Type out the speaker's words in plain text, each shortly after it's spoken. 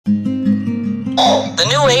The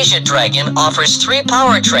new Asia Dragon offers 3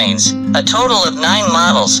 powertrains, a total of 9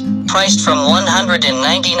 models, priced from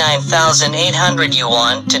 199,800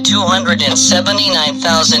 yuan to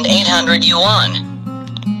 279,800 yuan.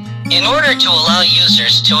 In order to allow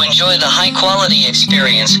users to enjoy the high-quality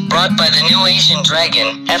experience brought by the new Asian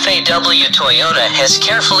Dragon, FAW Toyota has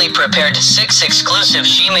carefully prepared 6 exclusive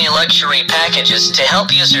Shime luxury packages to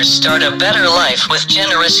help users start a better life with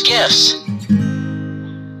generous gifts.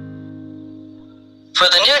 For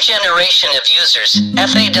the new generation of users,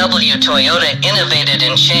 FAW Toyota innovated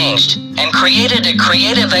and changed, and created a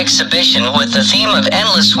creative exhibition with the theme of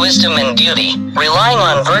endless wisdom and beauty, relying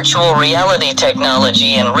on virtual reality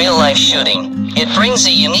technology and real-life shooting. It brings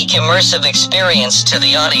a unique immersive experience to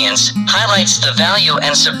the audience, highlights the value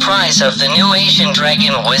and surprise of the new Asian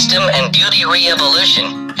Dragon wisdom and beauty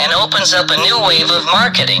re-evolution, and opens up a new wave of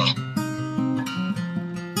marketing.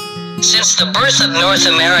 Since the birth of North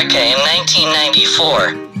America in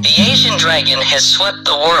 1994, the Asian Dragon has swept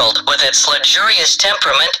the world with its luxurious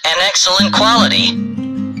temperament and excellent quality.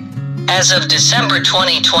 As of December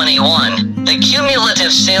 2021, the cumulative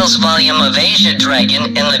sales volume of Asia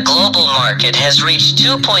Dragon in the global market has reached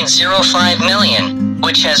 2.05 million,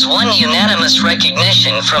 which has won unanimous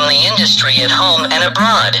recognition from the industry at home and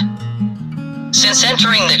abroad. Since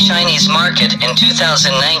entering the Chinese market in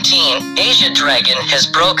 2019, Asia Dragon has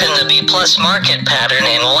broken the B+ market pattern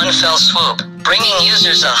in one fell swoop, bringing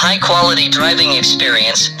users a high-quality driving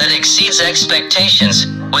experience that exceeds expectations,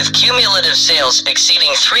 with cumulative sales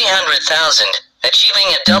exceeding 300,000, achieving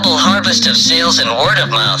a double harvest of sales and word of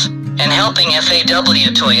mouth, and helping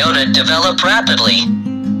FAW Toyota develop rapidly.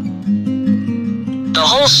 The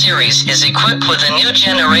whole series is equipped with a new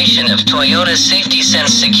generation of Toyota Safety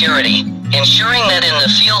Sense security, ensuring that in the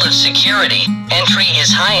field of security, entry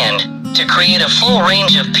is high-end, to create a full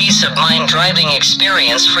range of peace-of-mind driving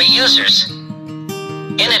experience for users.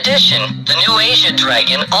 In addition, the new Asia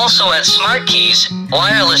Dragon also adds smart keys,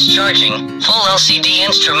 wireless charging, full LCD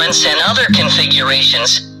instruments and other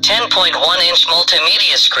configurations, 10.1-inch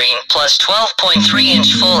multimedia screen plus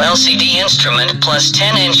 12.3-inch full LCD instrument plus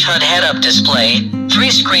 10-inch HUD head-up display.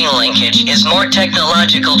 3-screen linkage is more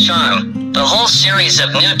technological charm. The whole series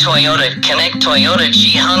of new Toyota Connect Toyota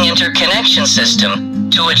Qihang interconnection system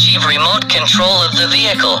to achieve remote control of the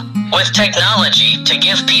vehicle, with technology to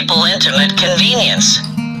give people intimate convenience.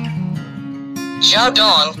 Zhao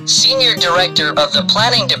Dong, Senior Director of the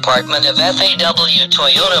Planning Department of FAW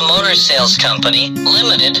Toyota Motor Sales Company,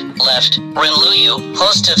 Limited, left. Renluyu,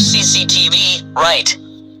 host of CCTV, right.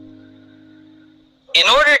 In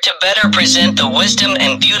order to better present the wisdom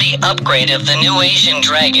and beauty upgrade of the new Asian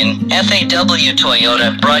Dragon, FAW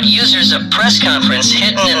Toyota brought users a press conference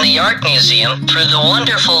hidden in the Art Museum through the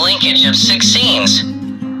wonderful linkage of 6 scenes.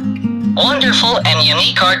 Wonderful and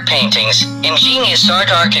unique art paintings, ingenious art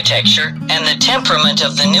architecture, and the temperament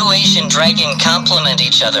of the new Asian Dragon complement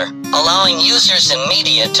each other, allowing users and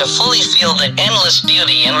media to fully feel the endless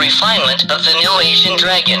beauty and refinement of the new Asian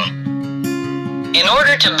Dragon. In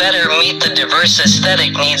order to better meet the diverse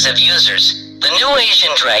aesthetic needs of users, the new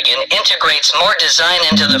Asian Dragon integrates more design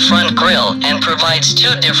into the front grille and provides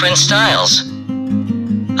 2 different styles.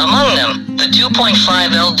 Among them, the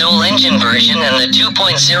 2.5L dual-engine version and the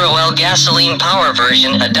 2.0L gasoline power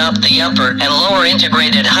version adopt the upper and lower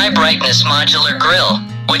integrated high-brightness modular grille,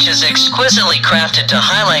 which is exquisitely crafted to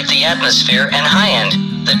highlight the atmosphere and high-end.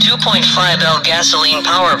 The 2.5L gasoline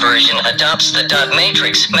power version adopts the dot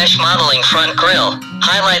matrix mesh modeling front grille,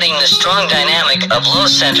 highlighting the strong dynamic of low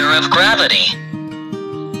center of gravity.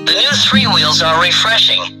 The new 3 wheels are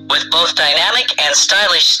refreshing, with both dynamic and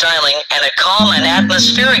stylish styling and a calm and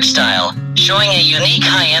atmospheric style, showing a unique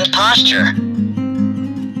high-end posture.